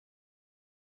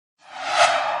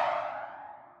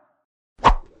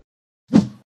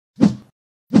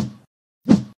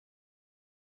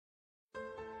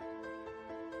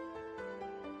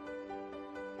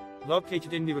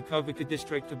Located in the Rakovica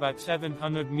district about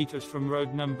 700 meters from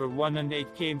road number 1 and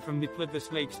 8 came from the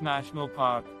Plitvice Lakes National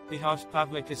Park, the House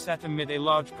Pavlic is set amid a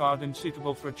large garden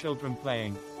suitable for children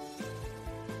playing.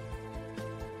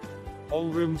 All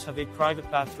rooms have a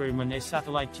private bathroom and a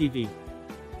satellite TV.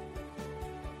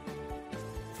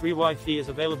 Free Wi-Fi is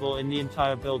available in the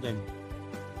entire building.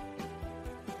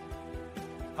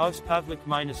 House Pavlic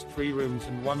 -3 rooms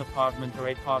and 1 apartment are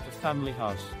a part of family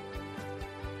house.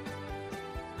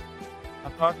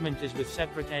 Apartment is with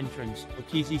separate entrance,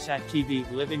 sat TV,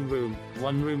 living room,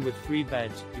 1 room with 3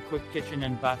 beds, equipped kitchen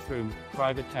and bathroom,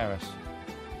 private terrace.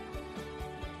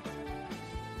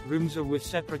 Rooms are with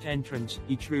separate entrance,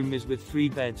 each room is with 3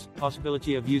 beds,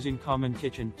 possibility of using common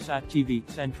kitchen, sat TV,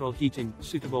 central heating,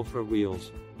 suitable for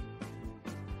wheels.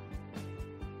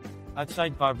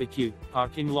 Outside barbecue,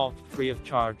 parking lot, free of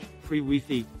charge, free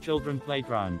Wi-Fi, children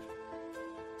playground.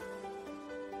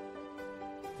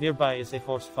 Nearby is a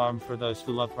horse farm for those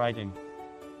who love riding.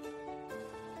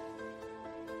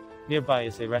 Nearby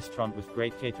is a restaurant with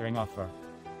great catering offer.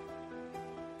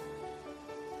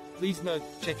 Please note,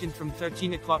 check-in from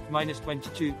 13 o'clock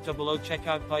 -22, 00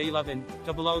 checkout by 11,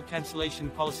 00 cancellation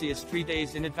policy is 3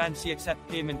 days in advance. We accept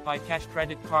payment by cash,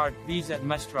 credit card, Visa,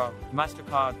 Maestrro,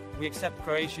 Mastercard. We accept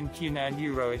Croatian Kuna and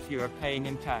Euro if you are paying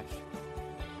in cash.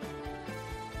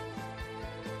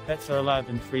 Pets are allowed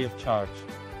and free of charge.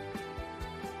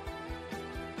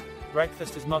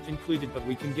 Breakfast is not included, but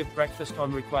we can give breakfast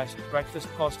on request. Breakfast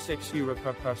costs €6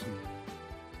 per person.